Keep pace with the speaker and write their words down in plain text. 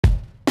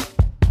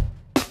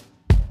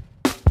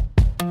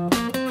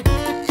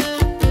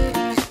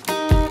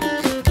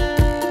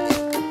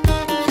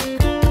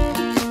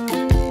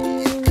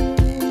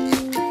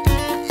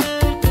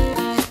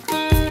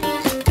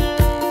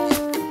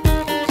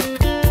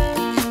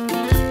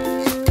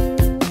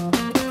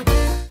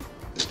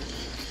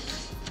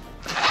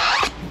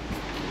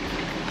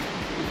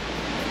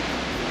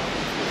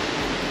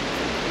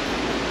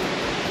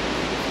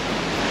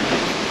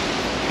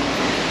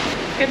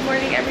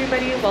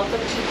everybody, welcome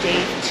to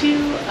day 2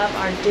 of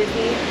our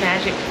Disney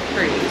Magic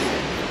Cruise.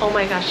 Oh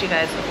my gosh, you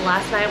guys,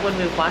 last night when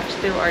we walked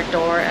through our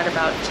door at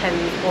about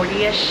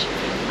 10:40ish,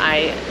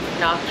 I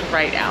knocked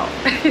right out.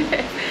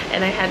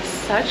 And I had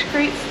such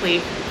great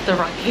sleep. The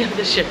rocking of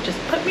the ship just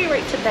put me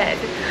right to bed.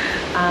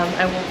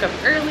 I woke up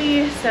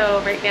early, so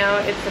right now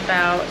it's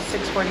about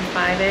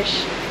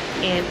 6:45ish,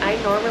 and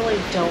I normally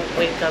don't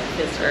wake up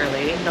this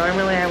early.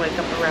 Normally I wake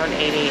up around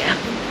 8 a.m.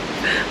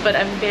 But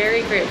I'm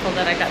very grateful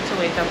that I got to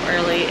wake up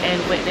early and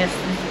witness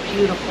this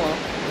beautiful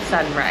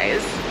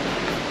sunrise.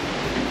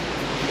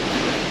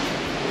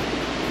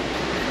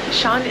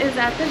 Sean is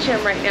at the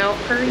gym right now,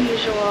 per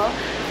usual.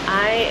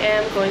 I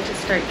am going to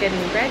start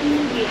getting ready.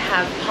 We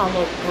have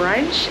Palo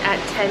Brunch at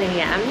 10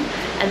 a.m.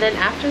 and then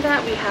after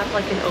that we have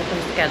like an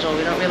open schedule.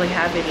 We don't really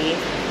have any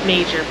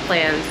major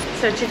plans.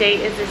 So today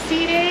is a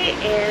sea day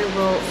and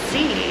we'll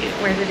see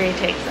where the day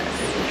takes us.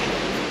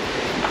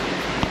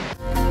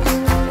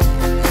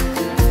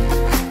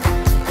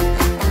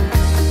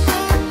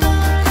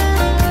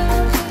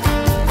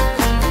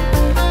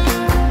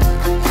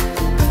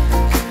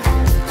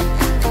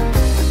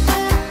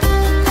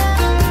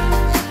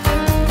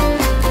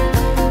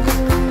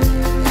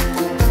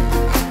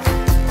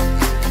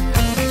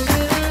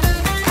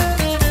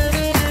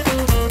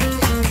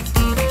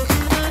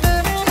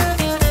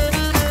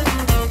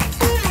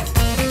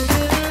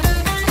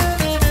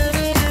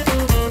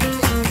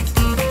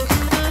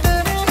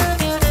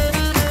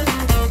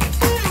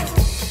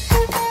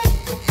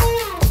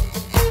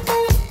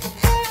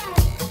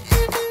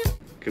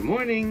 Good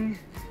morning!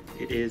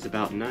 It is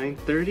about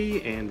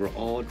 9:30 and we're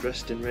all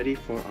dressed and ready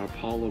for our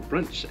Palo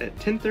Brunch at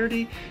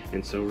 10:30,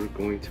 and so we're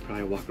going to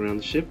probably walk around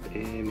the ship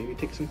and maybe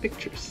take some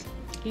pictures.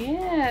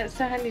 Yeah,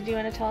 so honey, do you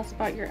want to tell us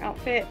about your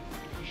outfit?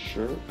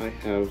 Sure, I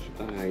have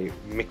my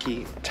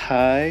Mickey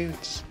tie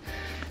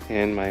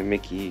and my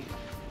Mickey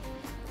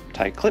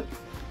tie clip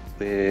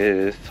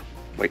with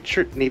white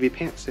shirt, navy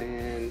pants,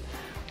 and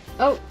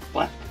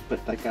black, but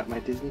I got my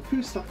Disney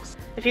cruise socks.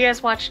 If you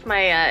guys watched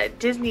my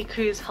Disney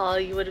cruise haul,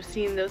 you would have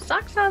seen those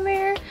socks on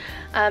there.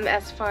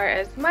 As far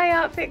as my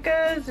outfit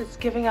goes, it's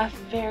giving off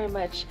very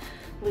much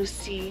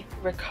Lucy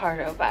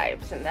Ricardo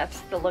vibes, and that's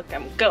the look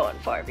I'm going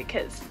for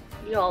because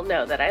you all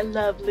know that I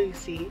love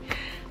Lucy.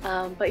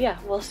 But yeah,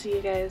 we'll see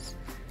you guys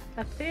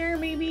up there,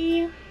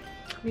 maybe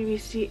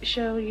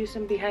show you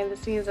some behind the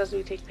scenes as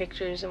we take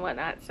pictures and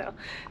whatnot. So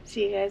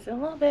see you guys in a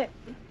little bit.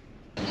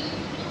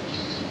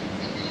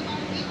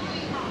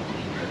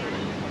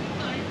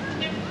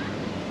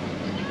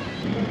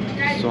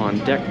 So on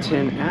deck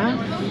 10F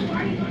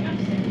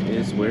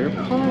is where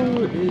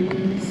Palo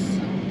is.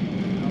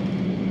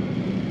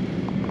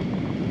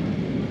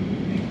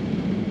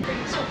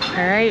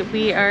 Alright,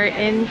 we are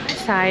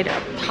inside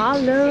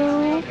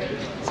Palo.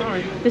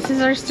 Sorry. This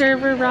is our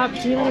server, Rob.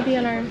 Do you want to be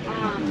on our...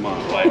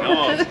 Why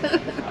not?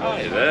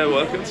 Hi there,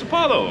 welcome to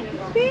Palo.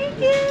 Thank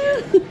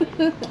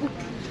you!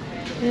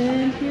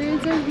 And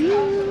here's our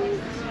view.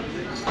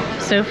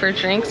 So for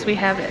drinks, we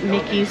have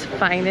Mickey's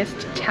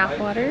Finest tap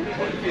water,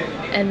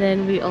 and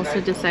then we also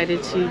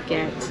decided to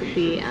get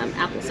the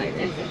apple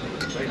cider.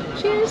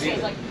 Cheers!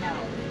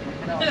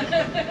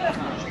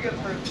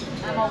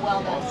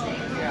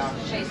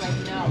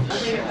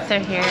 So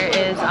here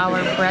is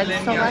our bread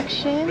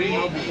selection.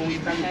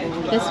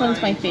 This one's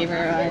my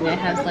favorite one. It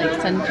has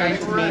like sun-dried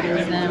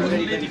tomatoes in them.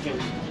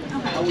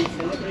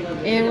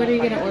 And what are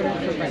you gonna order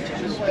for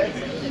breakfast?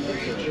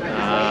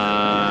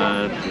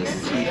 The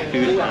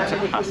seafood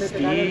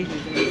antipasti,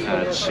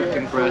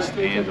 chicken breast,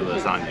 and the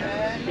lasagna.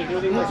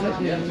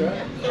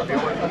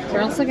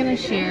 We're also gonna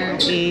share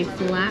a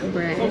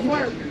flatbread.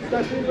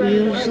 We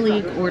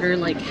usually order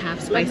like half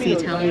spicy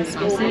Italian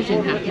sausage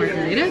and half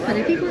margarita, but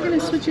I think we're gonna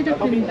switch it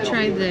up and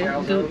try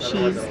the goat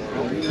cheese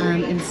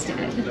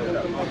instead.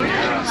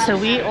 So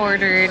we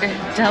ordered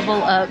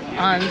double up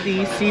on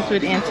the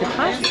seafood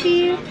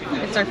antipasti.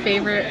 It's our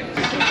favorite.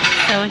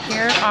 So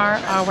here are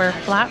our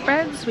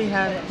flatbreads. We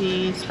have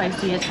the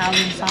spicy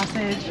Italian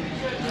sausage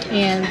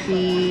and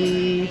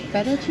the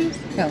feta cheese?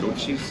 No,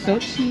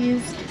 goat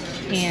cheese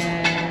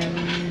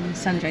and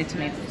sun-dried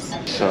tomatoes.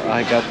 So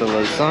I got the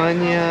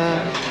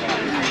lasagna.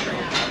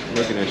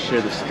 We're gonna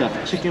share the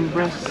stuffed chicken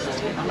breast,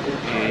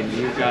 and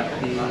you got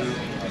the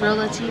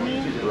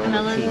Rollatini,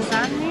 vanilla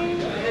lasagna.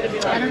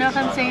 I don't know if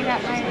I'm saying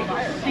that right.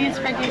 Please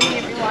forgive me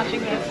if you're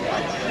watching this.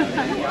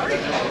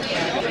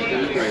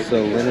 So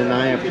Lynn and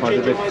I are part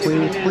of the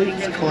Clean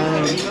Plates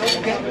Club.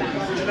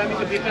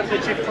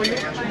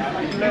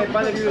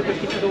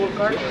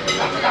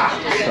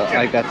 So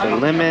I got the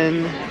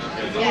lemon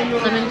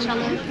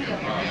Limoncello.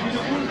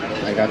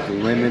 I got the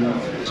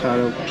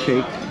limoncello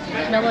cake.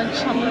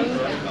 Limoncello.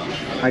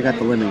 I got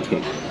the lemon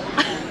cake.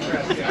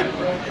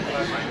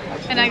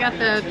 And I got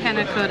the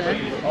panna cotta.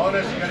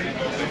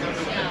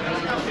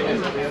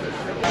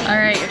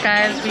 Alright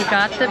guys, we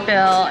got the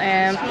bill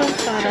and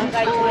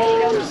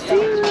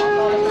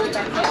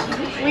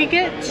we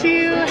get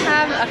to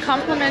have a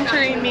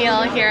complimentary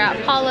meal here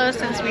at Palo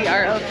since we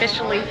are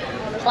officially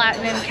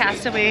Platinum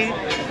Castaway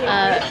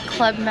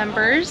Club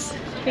members.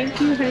 Thank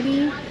you,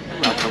 honey.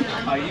 welcome.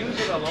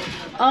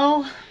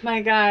 Oh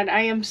my god,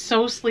 I am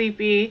so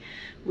sleepy.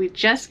 We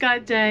just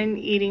got done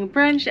eating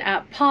brunch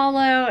at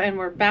Palo and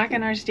we're back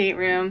in our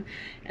stateroom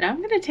and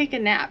I'm gonna take a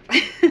nap.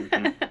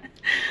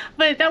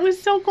 But that was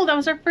so cool. That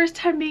was our first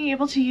time being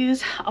able to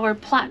use our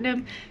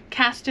Platinum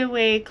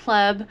Castaway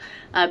Club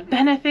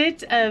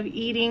benefit of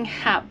eating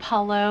at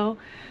Palo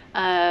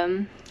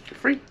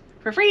for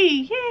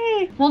free.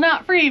 Yay! Well,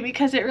 not free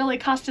because it really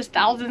cost us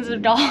thousands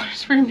of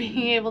dollars for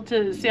being able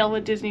to sail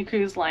with Disney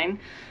Cruise Line.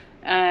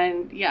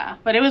 And yeah,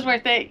 but it was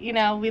worth it. You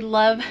know, we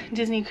love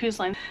Disney Cruise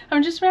Line.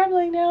 I'm just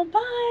rambling now.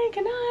 Bye,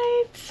 good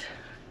night.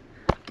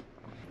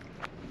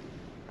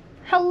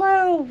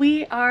 Hello,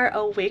 we are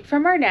awake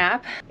from our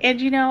nap.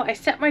 And you know, I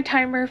set my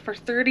timer for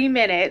 30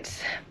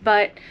 minutes,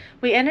 but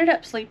we ended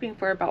up sleeping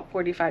for about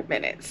 45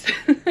 minutes.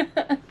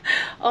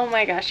 Oh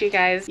my gosh, you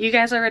guys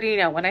already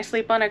know when I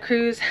sleep on a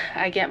cruise,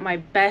 I get my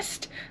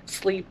best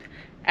sleep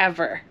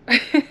ever.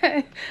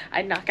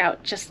 I knock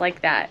out just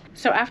like that.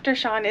 So after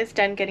Sean is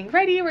done getting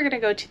ready, we're gonna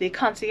go to the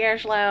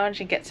Concierge Lounge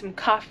and get some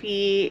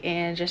coffee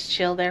and just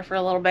chill there for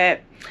a little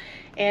bit.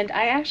 And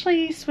I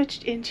actually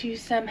switched into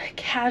some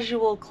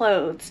casual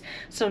clothes.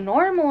 So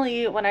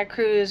normally when I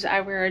cruise,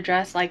 I wear a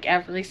dress like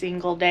every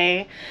single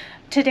day.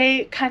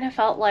 Today kind of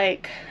felt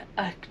like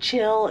a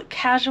chill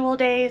casual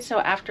day, so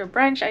after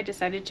brunch I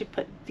decided to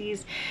put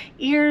these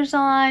ears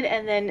on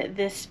and then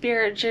this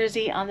Spirit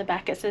jersey on the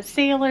back. It says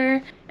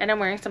Sailor, and I'm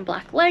wearing some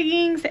black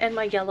leggings and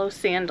my yellow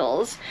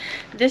sandals.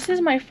 This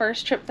is my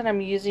first trip that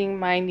I'm using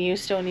my new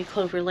Stony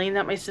Clover Lane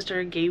that my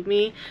sister gave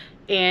me,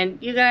 and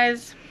you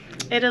guys,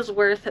 it is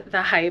worth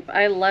the hype.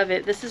 I love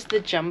it. This is the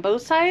jumbo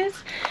size,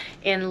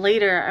 and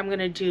later I'm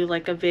gonna do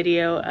like a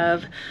video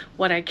of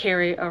what I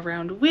carry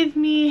around with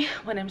me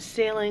when I'm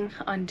sailing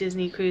on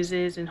Disney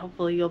cruises, and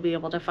hopefully you'll be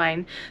able to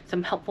find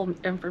some helpful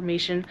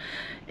information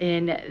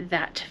in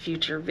that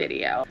future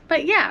video.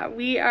 But yeah,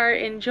 we are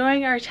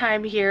enjoying our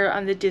time here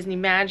on the Disney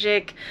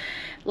Magic.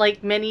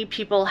 Like many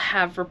people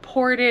have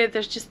reported,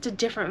 there's just a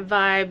different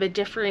vibe, a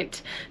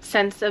different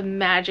sense of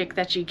magic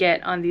that you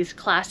get on these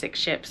classic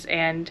ships,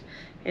 and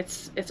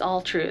it's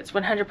all true. It's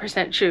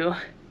 100% true.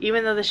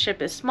 Even though the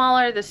ship is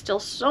smaller, there's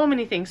still so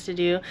many things to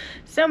do,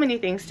 so many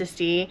things to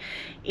see,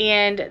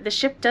 and the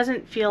ship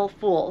doesn't feel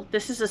full.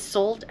 This is a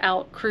sold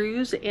out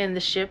cruise and the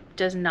ship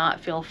does not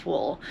feel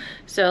full.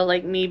 So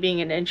like me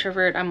being an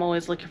introvert, I'm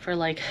always looking for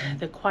like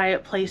the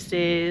quiet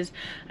places.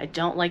 I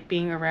don't like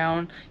being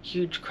around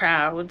huge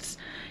crowds,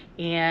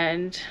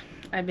 and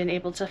I've been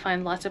able to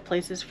find lots of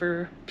places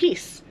for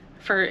peace,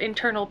 for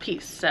internal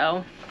peace.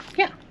 So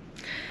yeah.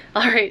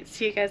 All right,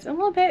 see you guys in a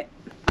little bit.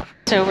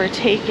 So we're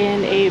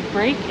taking a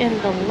break in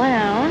the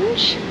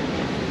lounge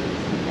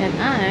and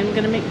I'm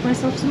gonna make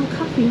myself some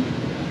coffee.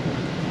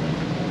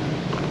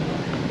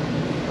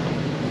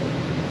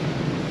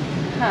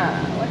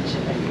 What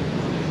should I do?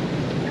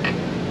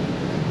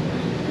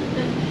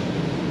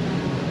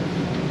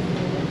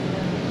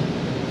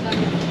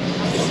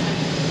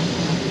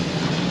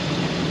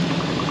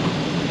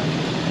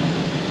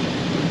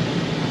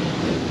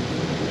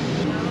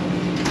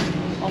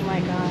 Oh my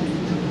god.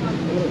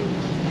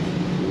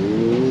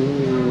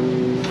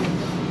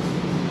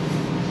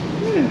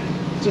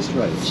 Just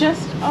right.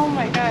 Oh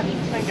my god.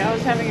 Like I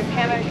was having a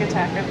panic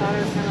attack. I thought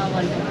it was gonna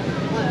like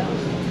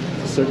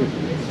explode. Serve.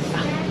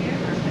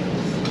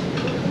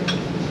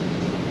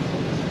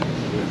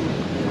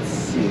 Let's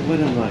see, what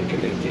am I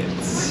gonna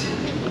get?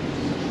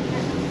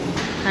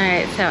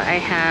 Alright, so I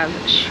have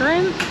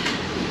shrimp.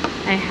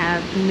 I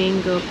have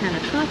mango panna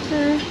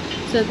cotta.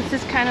 So this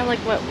is kind of like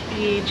what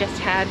we just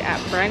had at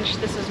brunch.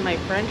 This is my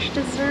brunch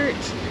dessert.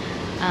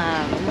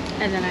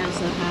 And then I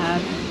also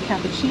have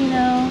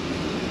cappuccino.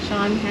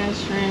 Sean has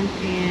shrimp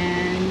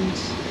and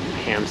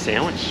Ham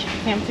sandwich.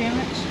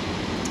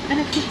 And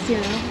a Coke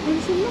Zero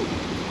and some milk.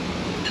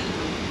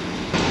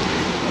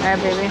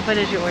 Alright baby, what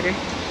did you order?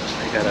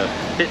 I got a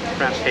fit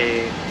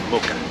frappe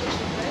mocha.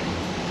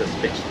 Just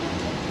fit.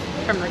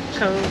 From the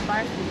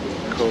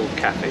Co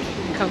Cafe.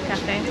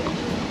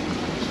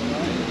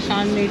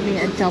 Sean made me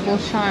a double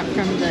shot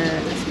from the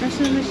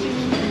espresso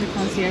machine in the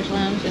Concierge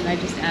Lounge, and I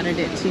just added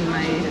it to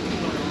my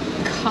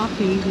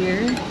coffee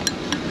here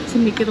to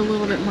make it a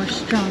little bit more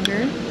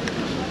stronger.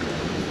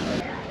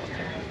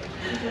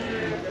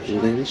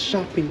 Lynn's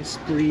shopping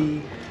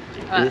spree.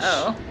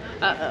 Uh-oh.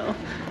 Uh-oh.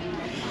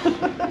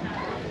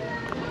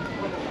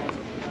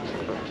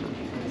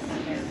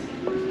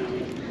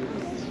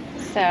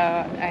 So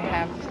I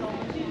have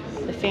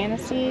the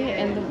Fantasy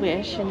and the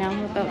Wish, and now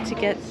I'm about to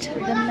get to the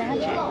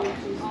Magic.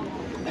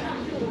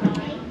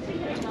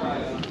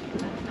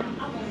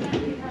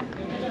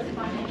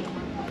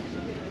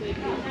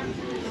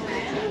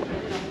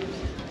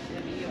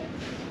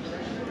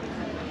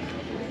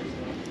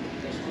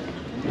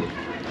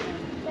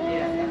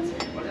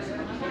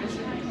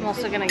 I'm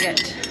also gonna get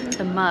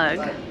the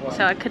mug.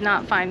 So I could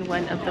not find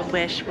one of the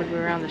Wish when we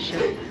were on the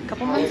ship a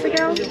couple months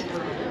ago.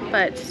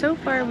 But so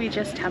far we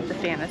just have the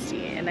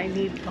Fantasy, and I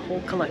need the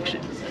whole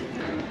collection.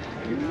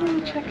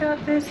 Ooh, check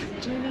out this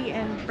Dooney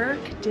and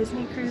Burke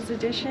Disney Cruise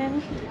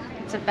Edition.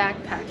 It's a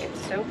backpack.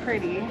 It's so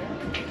pretty.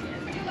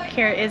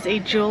 Here is a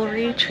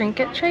jewelry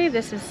trinket tray.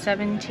 This is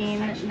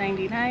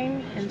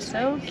 $17.99 and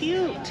so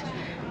cute.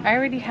 I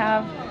already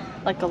have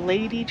like a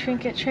lady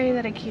trinket tray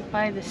that I keep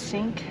by the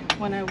sink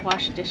when I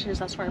wash dishes.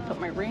 That's where I put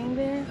my ring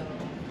there.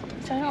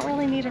 So I don't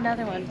really need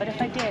another one, but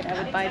if I did,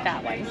 I would buy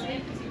that one.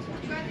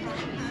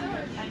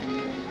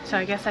 So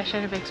I guess I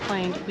should have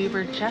explained, we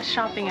were just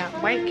shopping at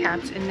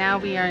Whitecaps and now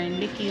we are in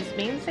Mickey's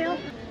main sale.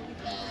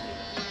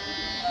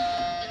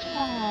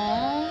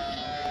 Aww.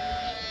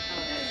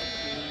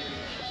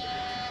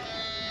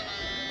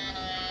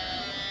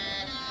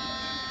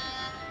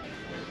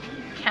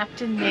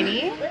 Captain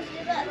Minnie.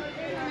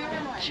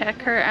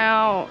 Check her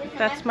out.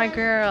 That's my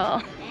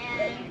girl.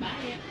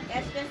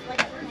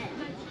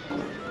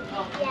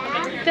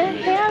 The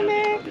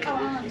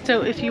hammock.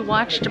 So if you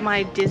watched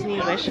my Disney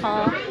wish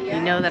haul,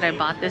 you know that I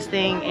bought this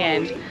thing,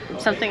 and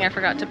something I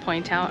forgot to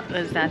point out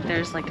was that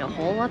there's like a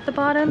hole at the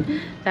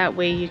bottom. That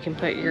way you can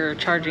put your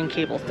charging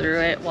cable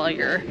through it while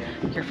your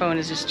phone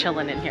is just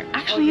chilling in here.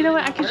 Actually, you know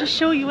what? I can just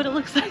show you what it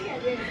looks like.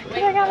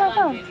 Because I got my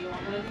phone.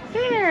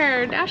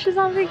 There, Dash is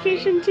on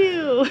vacation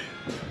too.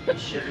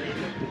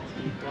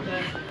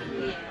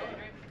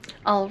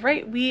 All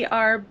right, we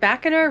are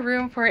back in our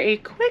room for a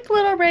quick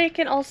little break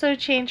and also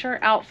change our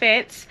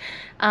outfits.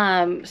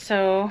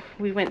 So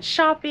we went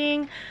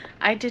shopping.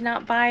 I did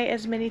not buy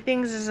as many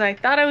things as I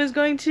thought I was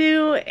going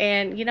to,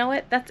 and you know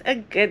what? That's a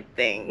good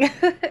thing.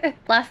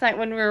 Last night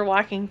when we were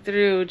walking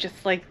through,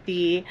 just like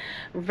the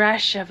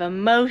rush of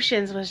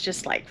emotions was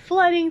just like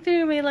flooding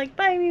through me, like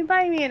buy me,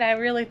 and I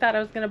really thought I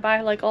was gonna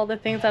buy like all the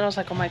things that I was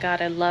like, oh my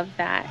god, I love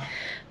that.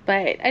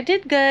 But I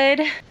did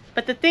good.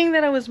 But the thing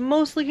that I was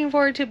most looking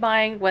forward to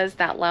buying was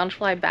that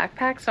Loungefly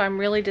backpack, so I'm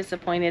really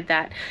disappointed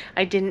that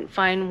I didn't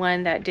find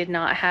one that did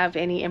not have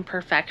any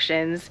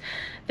imperfections.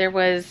 There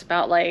was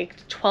about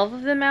like 12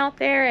 of them out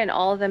there, and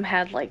all of them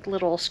had like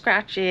little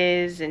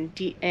scratches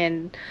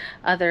and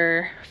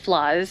other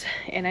flaws,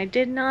 and I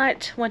did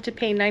not want to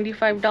pay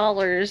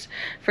 $95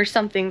 for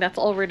something that's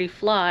already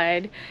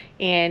flawed,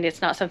 and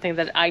it's not something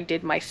that I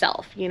did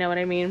myself, you know what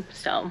I mean?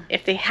 So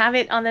if they have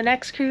it on the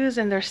next cruise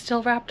and they're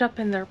still wrapped up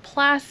in their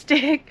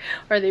plastic,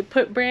 or they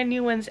put brand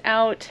new ones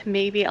out,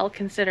 maybe I'll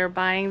consider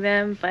buying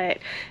them. But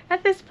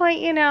at this point,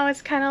 you know,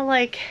 it's kind of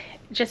like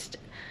just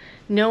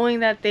knowing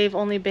that they've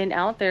only been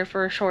out there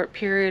for a short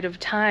period of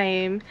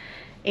time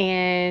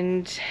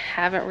and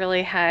haven't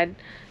really had,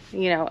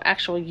 you know,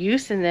 actual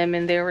use in them,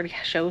 and they already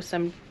show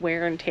some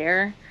wear and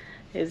tear,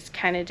 is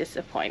kind of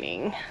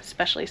disappointing,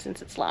 especially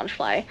since it's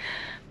Loungefly.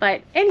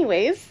 But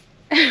anyways,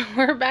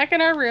 we're back in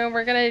our room.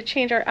 We're gonna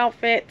change our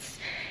outfits,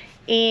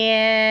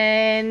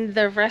 and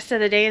the rest of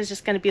the day is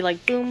just going to be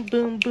like boom,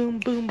 boom, boom,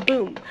 boom,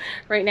 boom.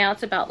 Right now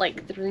it's about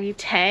like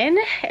 3:10,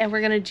 and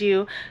we're going to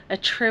do a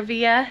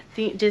trivia,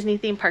 Disney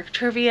theme park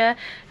trivia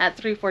at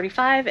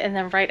 3:45, and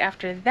then right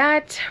after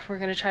that we're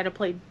going to try to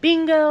play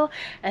bingo,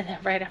 and then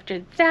right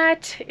after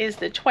that is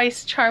the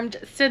Twice Charmed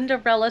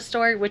Cinderella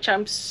story, which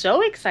I'm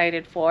so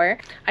excited for.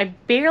 I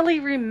barely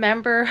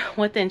remember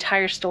what the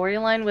entire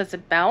storyline was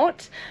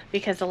about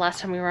because the last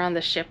time we were on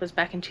the ship was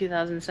back in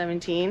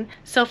 2017.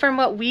 So from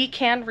what we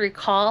can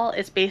recall,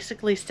 it's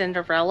basically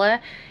Cinderella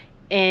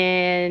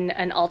in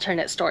an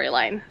alternate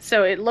storyline.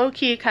 So it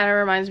low-key kind of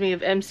reminds me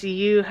of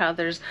MCU, how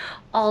there's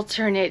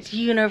alternate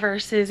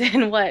universes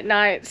and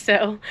whatnot.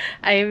 So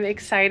I'm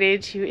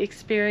excited to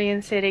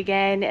experience it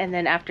again. And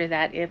then after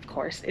that, of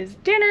course, is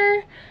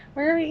dinner.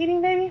 Where are we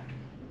eating, baby?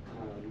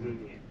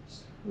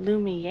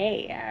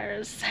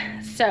 Lumiere's.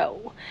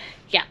 So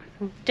yeah,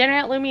 dinner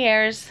at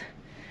Lumiere's.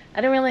 I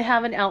don't really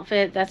have an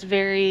outfit that's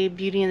very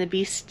Beauty and the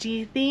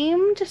Beastie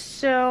themed,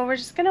 so we're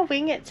just gonna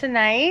wing it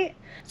tonight.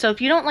 So if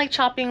you don't like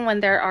shopping when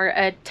there are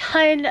a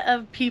ton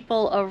of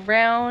people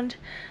around,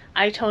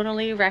 I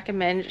totally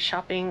recommend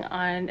shopping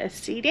on a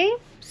sea day.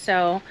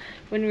 So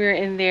when we were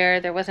in there,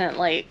 there wasn't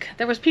like,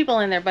 there was people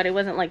in there, but it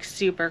wasn't like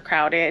super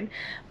crowded.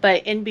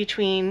 But in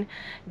between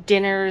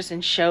dinners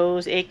and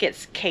shows, it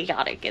gets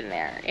chaotic in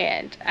there,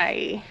 and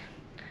I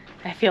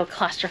feel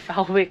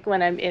claustrophobic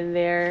when I'm in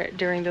there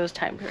during those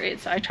time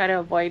periods. So I try to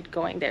avoid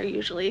going there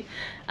usually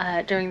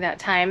during that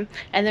time.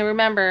 And then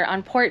remember,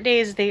 on port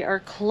days, they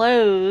are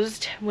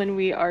closed when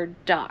we are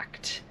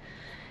docked.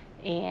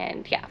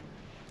 And yeah.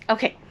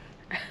 Okay.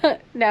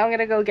 Now I'm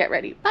gonna go get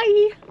ready.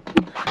 Bye!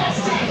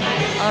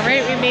 All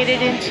right, we made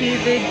it into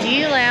the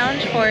D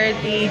Lounge for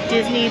the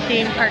Disney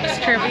theme parks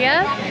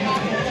trivia.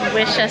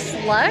 Wish us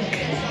luck.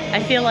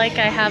 I feel like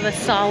I have a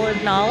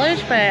solid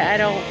knowledge, but I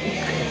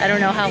don't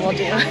know how we'll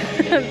do.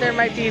 There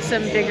might be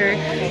some bigger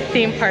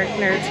theme park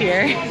nerds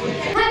here.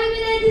 Have you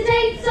been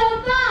entertained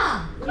so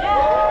far?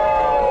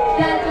 Yeah!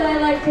 That's what I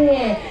like to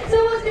hear.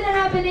 So what's going to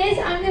happen is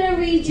I'm going to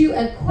read you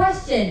a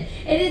question.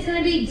 It is going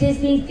to be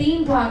Disney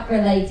theme park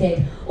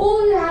related.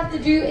 All you have have to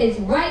do is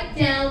write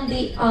down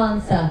the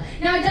answer.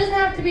 Now it doesn't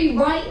have to be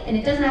right and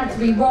it doesn't have to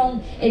be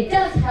wrong. It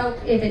does help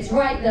if it's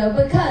right though,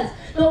 because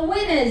the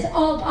winners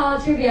of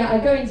our trivia are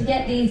going to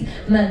get these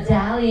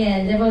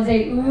medallions. Everyone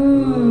say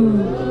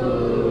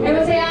ooh.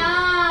 Everyone say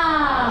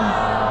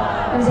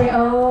ah. Everyone say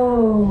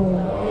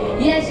oh.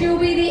 Yes, you'll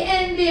be the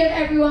envy of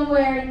everyone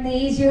wearing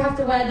these. You have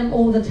to wear them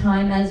all the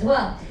time as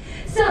well.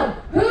 So,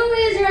 who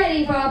is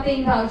ready for our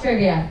theme park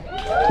trivia?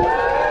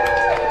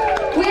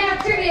 We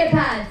have trivia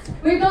pads,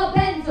 we've got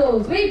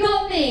pencils, we've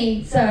got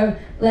me. So,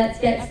 let's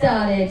get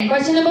started.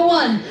 Question number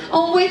 1.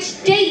 On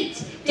which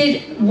date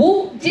did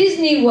Walt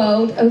Disney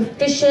World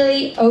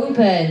officially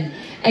open?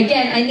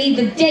 Again, I need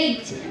the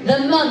date, the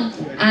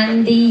month,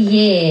 and the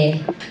year.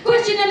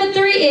 Question number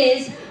 3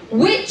 is,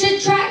 which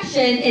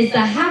attraction is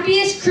the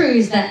happiest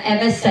cruise that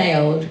ever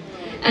sailed?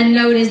 And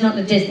no, it is not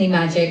the Disney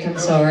Magic, I'm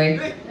sorry.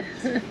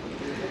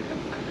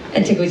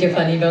 I tickled your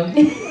funny bone.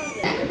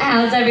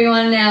 How's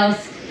everyone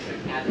else?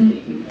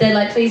 They're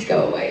like, please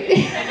go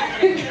away.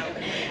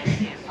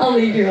 I'll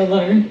leave you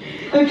alone.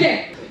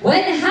 Okay.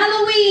 When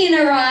Halloween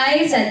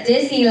arrives at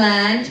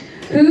Disneyland,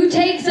 who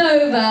takes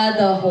over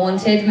the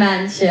Haunted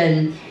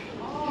Mansion?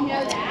 You know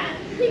that?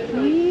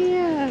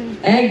 Yeah.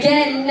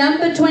 Again,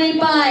 number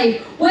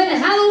 25. When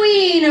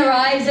Halloween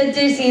arrives at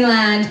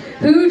Disneyland,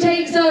 who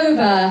takes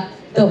over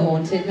the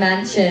Haunted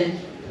Mansion?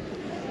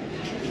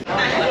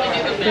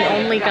 We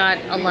only got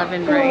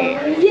 11 right.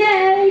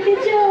 Yay,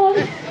 good job.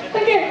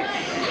 Okay.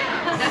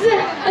 So,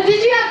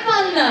 did you have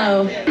fun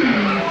though?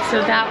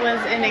 So that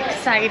was an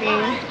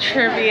exciting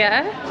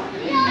trivia.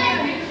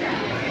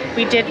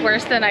 We did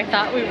worse than I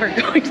thought we were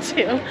going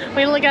to.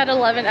 We only got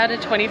 11 out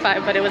of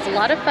 25, but it was a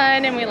lot of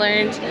fun and we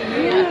learned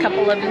a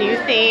couple of new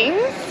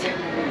things.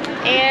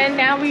 And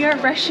now we are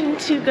rushing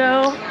to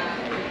go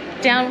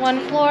down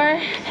one floor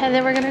and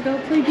then we're gonna go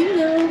play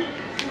bingo.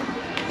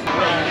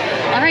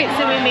 Alright,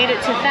 so we made it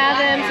to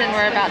Fathoms and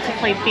we're about to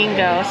play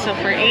bingo. So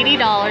for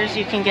 $80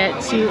 you can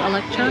get 2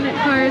 electronic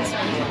cards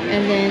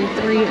and then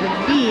 3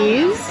 of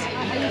these.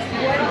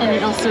 And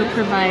they also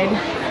provide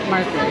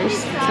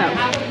markers. So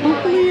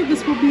hopefully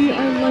this will be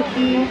our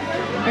lucky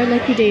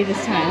day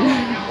this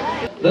time.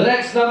 The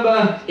next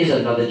number is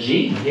another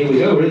G. Here we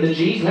go, we're in the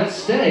G's. Let's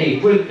stay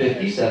with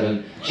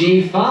 57.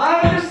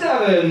 G5 and a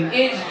 7.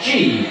 It's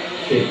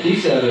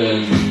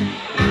G57.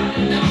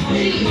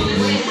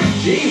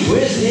 Gee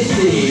whiz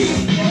indeed.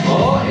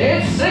 Oh,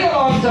 it's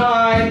sing-along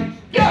time.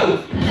 Go!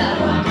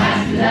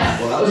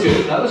 Well, that was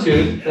good, that was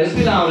good. Let's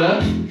be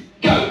louder.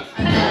 Go! Oh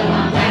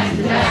my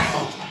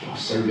gosh,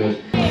 so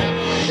good.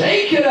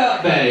 Shake it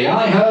up, Betty.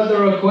 I heard the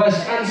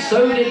request, and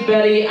so did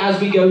Betty as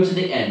we go to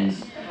the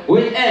ends.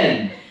 With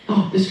N.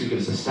 Oh, this could give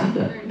us a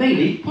standard.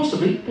 Maybe,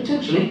 possibly,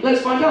 potentially.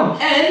 Let's find out.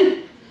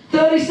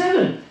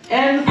 N37.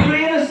 N3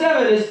 and a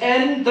 7 is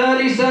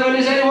N37.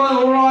 Is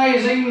anyone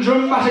rising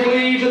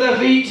dramatically to their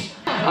feet?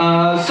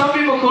 Some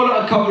people call it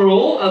a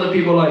coverall, other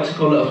people like to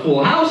call it a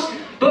full house,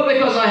 but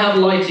because I have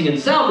lighting and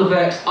sound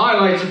effects, I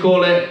like to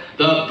call it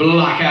the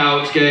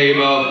blackout game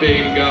of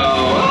bingo.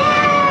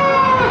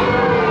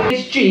 Ah!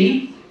 It's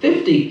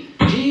G50.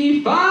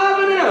 G5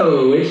 and an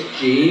O. It's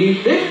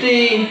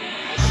G50.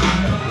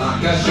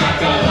 Laka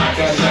shaka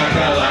laka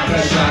shaka laka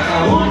shaka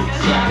whoop.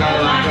 Shaka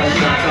laka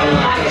shaka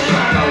laka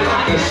shaka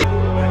laka shaka.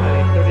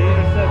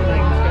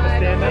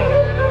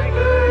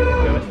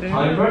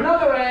 Time for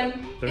another N.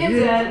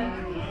 It's N.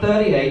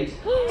 38.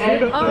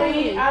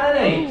 N3 and an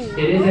 8.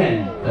 It is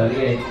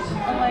N38. Oh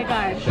my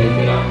gosh. Shake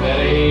it up,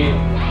 Betty.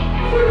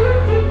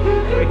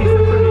 Wait, he's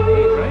the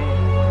 38, right?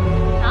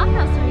 Not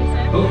that's what he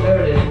said. Oh,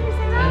 there it is.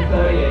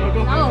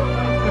 N38. Oh.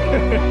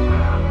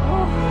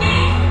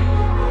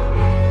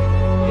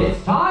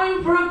 It's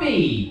time for a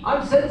B.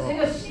 I'm sensing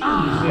a sneeze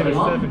going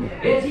on.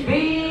 It's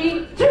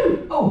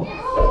B2. Oh,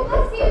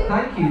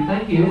 thank you,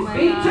 thank you. It's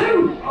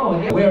B2.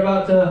 Oh, yeah. We're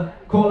about to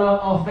call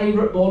out our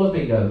favourite ball of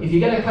bingo. If you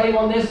get a claim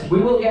on this, we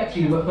will get to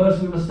you, but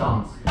first we must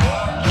dance.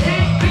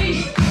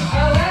 It's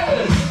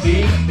B11.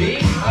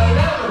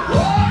 B11.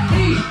 What?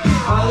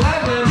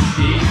 B11.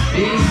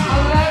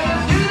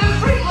 B11. Do the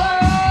sprinkler.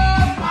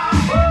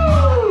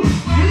 Woo!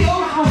 Do the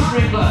old school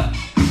sprinkler.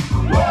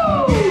 Woo!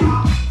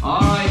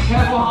 Alright,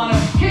 careful,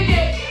 Hannah. Kick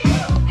it!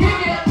 Kick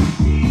it!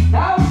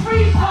 Now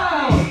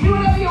freestyle! Do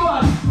whatever you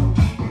want!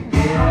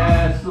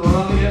 Yes,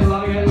 loving it,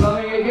 loving it,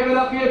 loving it. Give it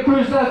up for your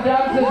crew staff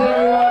dancers,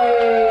 everybody!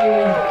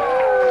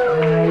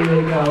 There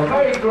you go.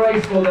 Very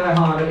graceful there,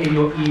 Hannah, in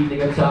your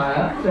evening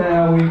attire.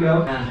 There we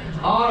go.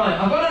 Alright,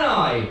 I've got an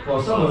I.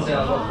 Well, some would say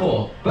I've got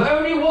 4. But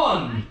only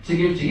 1 to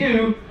give to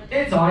you.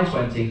 It's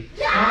I-20.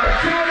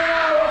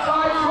 I-20, it's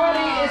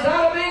I-20. Is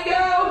that a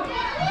bingo?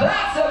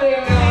 That's a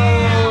bingo!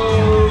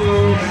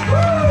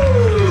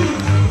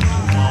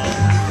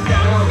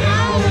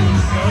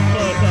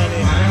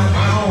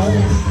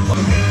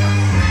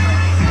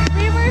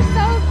 We were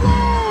so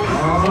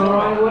close.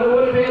 Alright, what it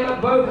would have been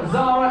that both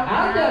Zara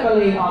and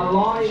Emily are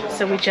live.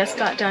 So we just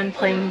got done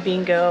playing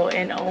bingo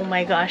and oh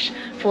my gosh,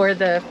 for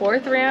the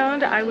 4th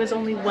round I was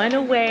only 1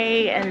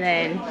 away and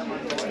then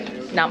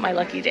not my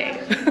lucky day.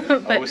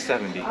 But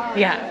 070.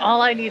 yeah,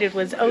 all I needed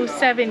was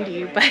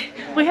 070, but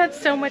we had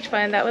so much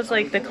fun. That was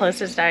like the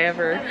closest I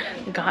ever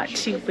got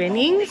to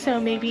winning. So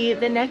maybe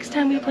the next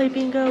time we play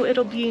bingo,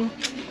 it'll be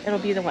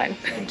the one.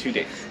 In 2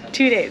 days.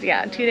 2 days,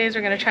 yeah. 2 days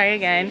we're gonna try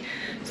again.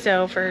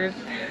 So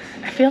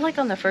I feel like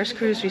on the first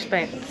cruise we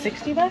spent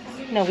 60 bucks?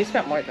 No, we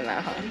spent more than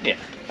that, huh? Yeah.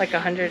 Like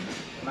 100.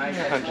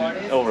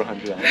 Over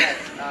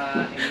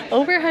 $100.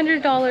 Over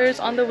 $100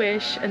 on the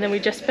Wish, and then we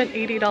just spent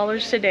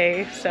 $80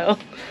 today. So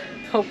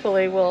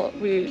hopefully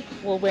we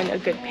will win a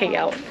good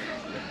payout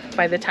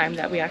by the time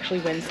that we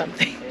actually win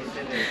something.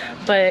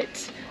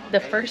 But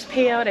the first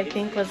payout I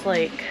think was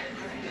like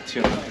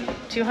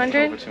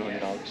 200? Over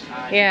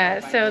 $200. Yeah,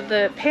 so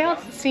the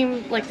payouts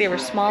seemed like they were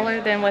smaller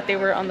than what they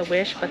were on the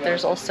Wish, but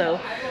there's also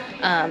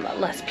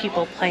less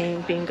people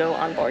playing bingo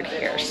on board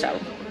here. So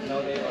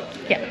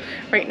yeah,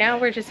 right now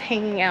we're just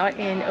hanging out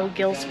in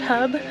O'Gill's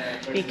Pub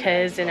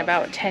because in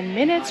about 10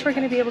 minutes we're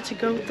going to be able to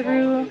go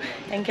through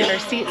and get our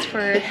seats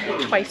for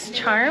Twice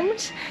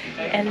Charmed,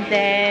 and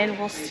then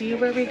we'll see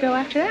where we go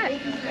after that.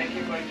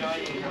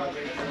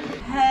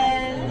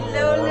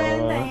 Hello,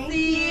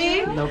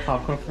 Lindsay. No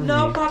popcorn for me.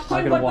 No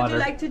popcorn. What would water. you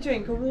like to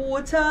drink?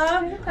 Water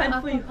and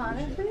for you.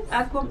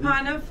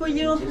 Aquapana for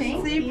you.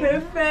 See,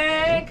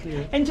 perfect.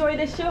 Enjoy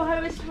the show.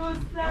 How is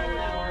Rosa?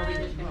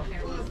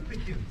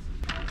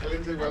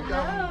 Lindsay, welcome.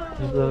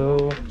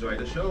 Hello. Enjoy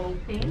the show.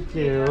 Thank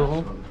you.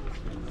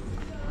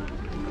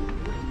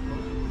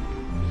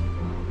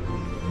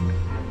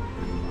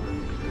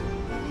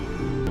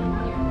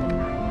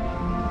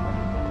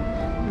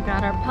 We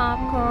got our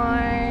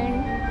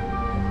popcorn.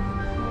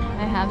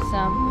 I have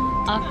some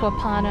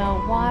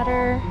Aquapana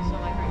water.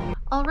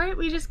 Alright,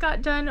 we just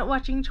got done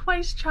watching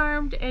Twice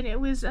Charmed, and it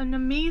was an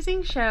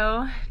amazing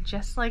show,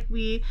 just like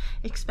we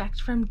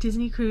expect from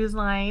Disney Cruise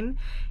Line.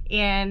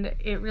 And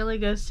it really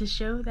goes to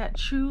show that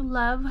true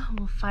love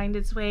will find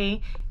its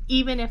way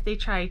even if they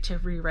try to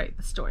rewrite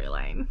the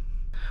storyline.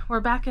 We're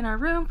back in our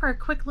room for a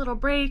quick little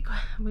break.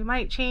 We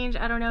might change,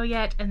 I don't know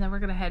yet, and then we're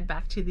gonna head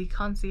back to the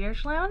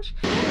Concierge Lounge.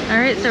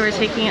 Alright, so we're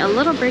taking a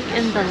little break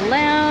in the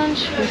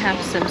lounge. We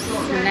have some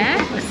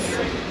snacks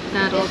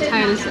that'll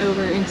tide us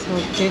over until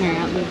dinner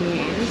at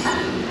Lumiere's.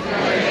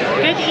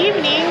 Good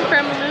evening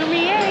from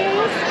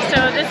Lumiere's.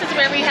 So this is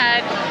where we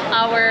had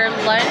our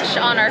lunch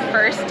on our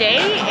first day,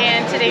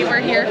 and today we're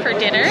here for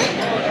dinner.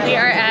 We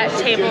are at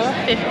table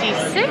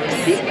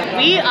 56.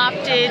 We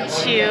opted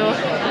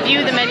to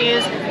view the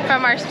menus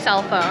from our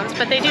cell phones,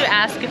 but they do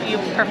ask if you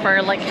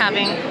prefer like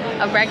having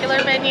a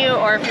regular menu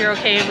or if you're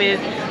okay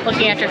with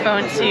looking at your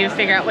phone to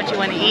figure out what you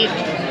want to eat.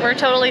 We're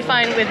totally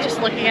fine with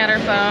just looking at our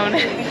phone,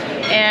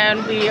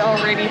 and we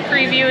already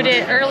previewed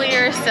it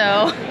earlier,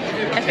 so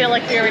I feel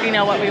like we already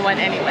know what we want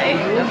anyway.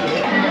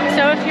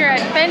 So if you're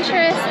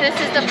adventurous, this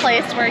is the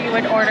place where you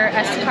would order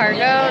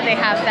escargot. They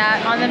have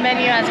that on the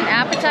menu as an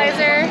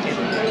appetizer.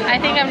 I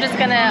think I'm just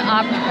gonna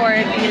opt for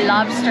the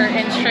lobster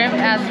and shrimp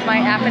as my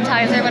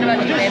appetizer. What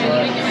about you, baby?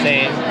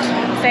 Same.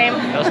 Same?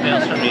 No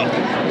snails for me.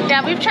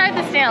 Yeah, we've tried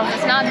the snails.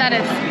 It's not that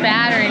it's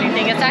bad or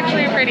anything. It's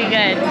actually pretty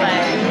good, but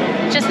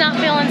just not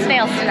feeling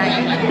snails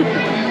tonight.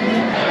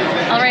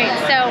 Alright,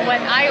 so what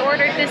I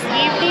ordered this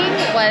evening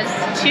was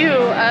 2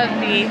 of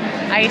the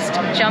iced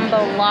jumbo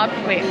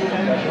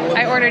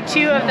I ordered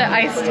 2 of the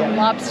iced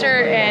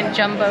lobster and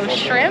jumbo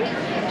shrimp.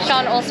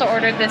 Sean also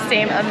ordered the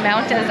same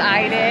amount as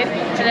I did.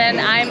 And then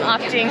I'm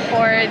opting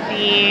for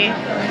the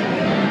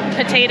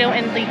potato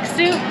and leek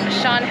soup.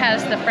 Sean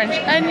has the French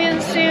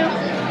onion soup.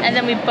 And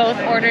then we both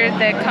ordered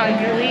the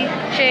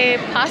Concierge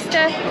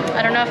pasta.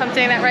 I don't know if I'm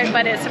saying that right,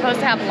 but it's supposed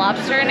to have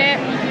lobster in it.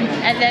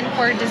 And then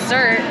for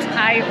dessert,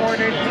 I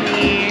ordered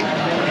the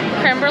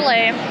creme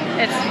brulee.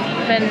 It's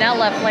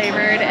vanilla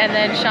flavored. And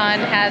then Sean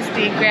has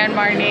the Grand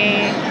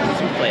Marnier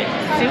Souffle.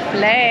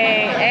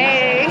 souffle.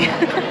 Hey.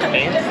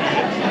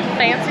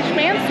 Fancy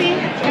schmancy.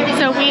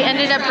 So we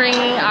ended up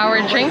bringing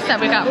our drinks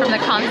that we got from the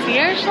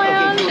Concierge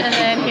Lounge, and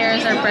then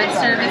here's our bread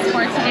service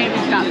for today.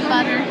 We've got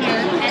butter here,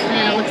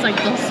 and it looks like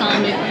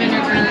balsamic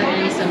vinegar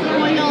and some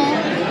oil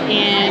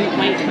and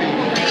white bread.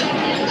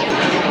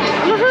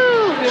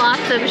 Woohoo!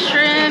 Lots of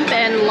shrimp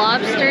and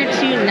lobster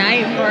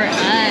tonight for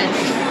us.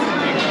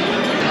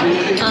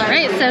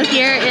 Alright, so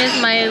here is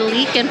my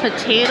leek and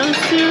potato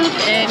soup,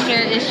 and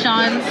here is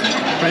Sean's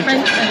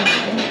French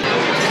onion.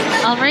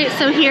 Alright,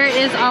 so here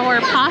is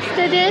our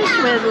pasta dish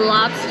with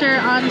lobster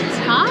on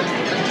top,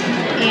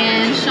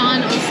 and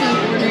Sean also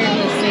ordered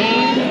the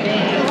same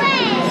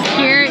thing.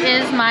 Here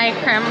is my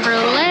creme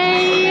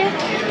brulee,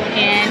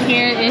 and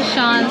here is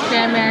Sean's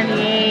Grand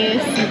Marnier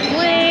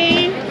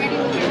souffle.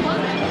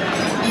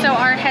 So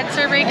our head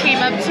server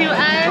came up to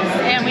us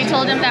and we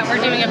told him that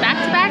we're doing a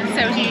back-to-back,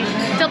 so he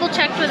double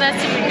checked with us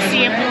to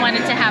see if we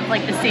wanted to have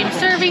like the same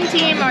serving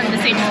team or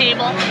the same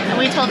table, and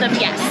we told him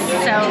yes.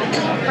 So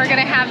we're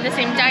gonna have the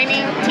same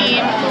dining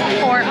team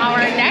for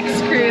our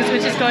next cruise,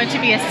 which is going to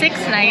be a 6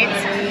 nights,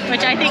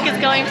 which I think is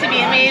going to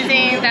be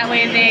amazing. That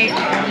way they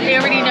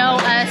already know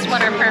us,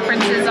 what our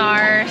preferences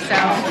are. So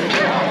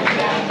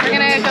we're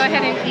gonna go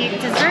ahead and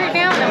eat dessert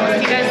now, and we'll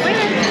see you guys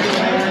later.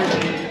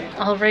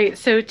 All right,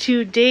 so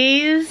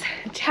today's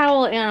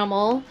towel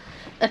animal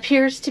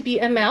appears to be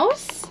a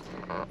mouse,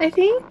 I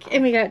think.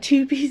 And we got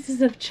 2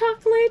 pieces of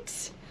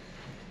chocolate.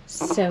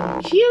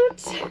 So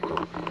cute.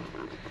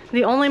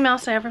 The only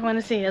mouse I ever want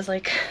to see is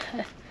like,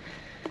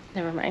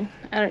 never mind.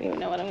 I don't even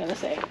know what I'm gonna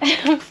say.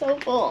 I'm so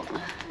full.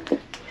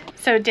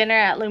 So dinner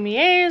at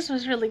Lumiere's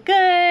was really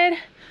good.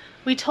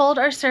 We told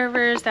our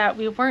servers that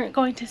we weren't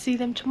going to see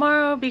them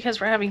tomorrow because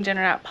we're having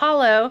dinner at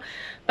Palo,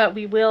 but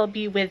we will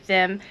be with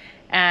them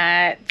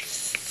at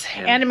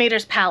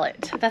Animator's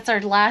Palette. That's our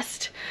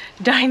last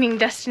dining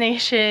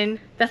destination.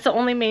 That's the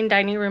only main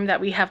dining room that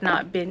we have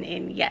not been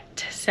in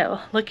yet. So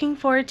looking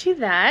forward to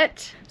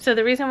that. So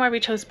the reason why we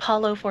chose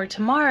Palo for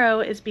tomorrow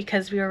is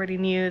because we already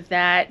knew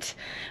that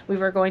we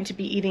were going to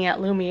be eating at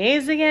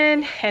Lumiere's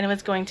again, and it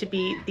was going to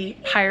be the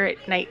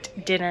Pirate Night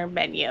dinner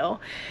menu,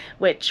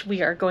 which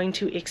we are going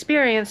to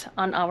experience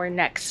on our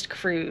next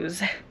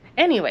cruise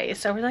anyway.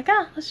 So we're like,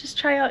 let's just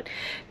try out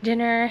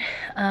dinner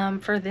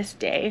for this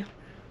day,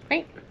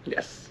 right?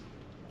 Yes.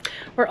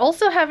 We're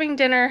also having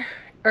dinner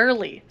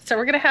early, so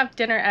we're gonna have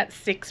dinner at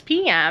 6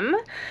 p.m.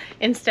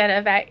 instead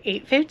of at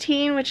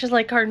 8:15, which is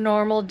like our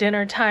normal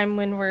dinner time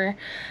when we're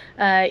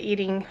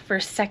eating for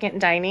second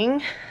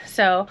dining.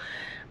 So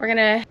we're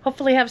gonna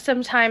hopefully have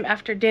some time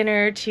after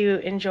dinner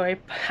to enjoy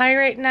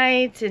Pirate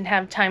Night and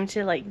have time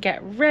to like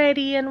get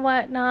ready and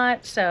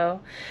whatnot. So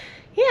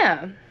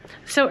yeah.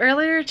 So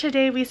earlier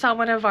today we saw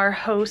one of our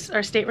hosts,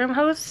 our stateroom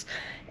hosts,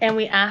 and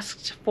we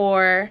asked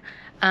for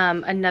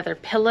another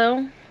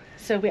pillow.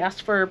 So we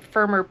asked for a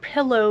firmer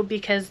pillow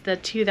because the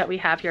 2 that we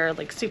have here are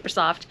like super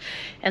soft,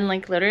 and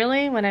like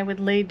literally when I would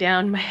lay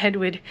down, my head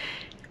would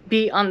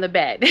be on the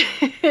bed.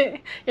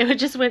 It would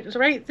just went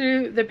right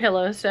through the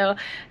pillow. So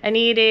I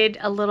needed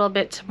a little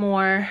bit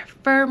more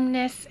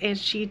firmness, and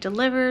she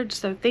delivered.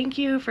 So thank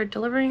you for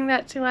delivering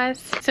that to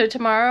us. So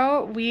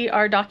tomorrow we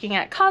are docking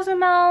at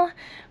Cozumel.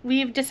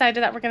 We've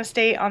decided that we're going to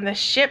stay on the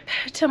ship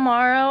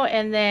tomorrow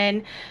and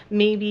then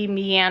maybe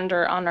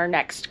meander on our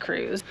next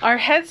cruise. Our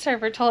head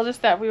server told us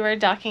that we were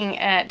docking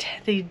at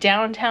the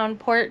downtown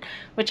port,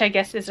 which I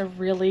guess is a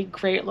really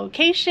great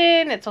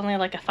location. It's only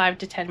like a 5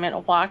 to 10 minute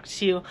walk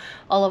to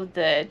all of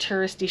the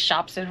touristy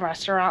shops and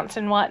restaurants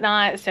and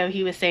whatnot. So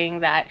he was saying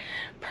that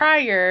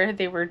prior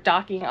they were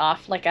docking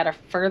off like at a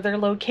further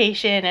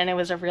location and it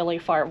was a really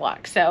far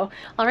walk. So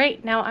all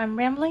right, now I'm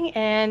rambling,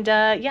 and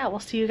yeah, we'll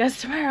see you guys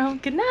tomorrow.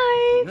 Good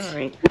night. All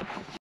right.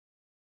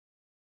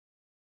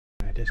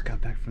 I just got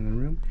back from the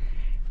room,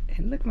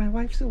 and look, my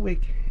wife's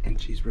awake and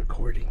she's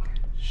recording.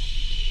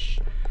 Shh.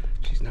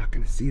 She's not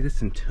gonna see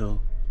this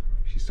until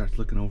she starts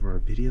looking over our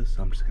videos,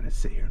 so I'm just gonna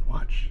sit here and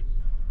watch.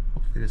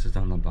 Hopefully this is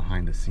on the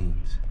behind the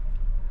scenes,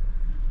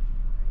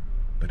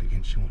 but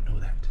again, she won't know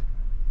that.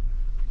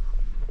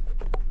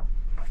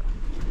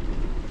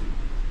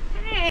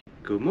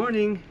 Good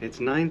morning. It's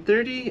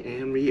 9:30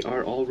 and we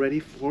are all ready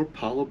for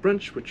Palo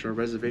Brunch, which are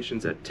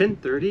reservations at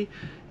 10:30,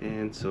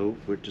 and so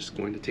we're just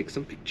going to take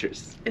some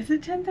pictures. Is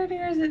it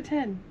 10:30 or is it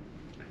 10?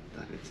 I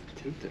thought it's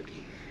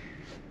 10:30.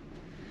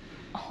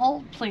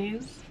 Hold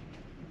please.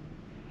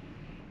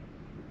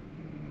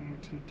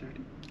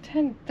 10:30.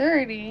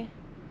 10:30.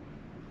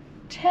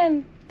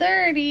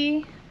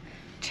 10:30.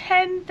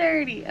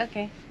 10:30.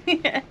 Okay.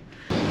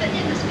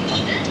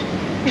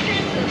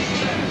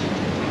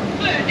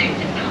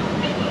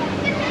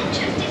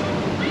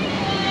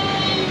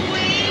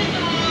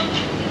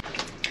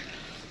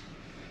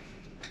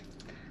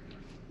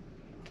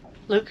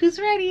 Look who's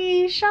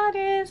ready! Shot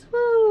is!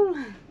 Woo!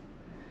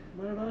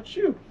 What about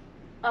you?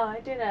 Oh, I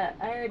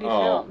already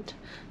filmed.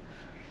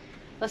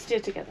 Let's do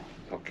it together.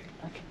 Okay.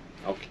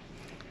 Okay.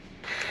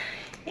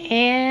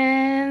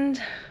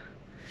 And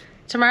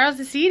tomorrow's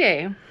the sea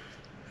day.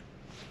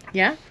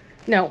 Yeah?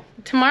 No,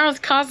 tomorrow's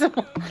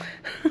Cozumel.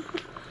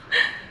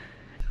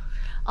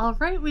 All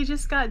right, we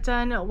just got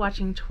done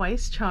watching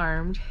Twice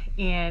Charmed,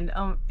 and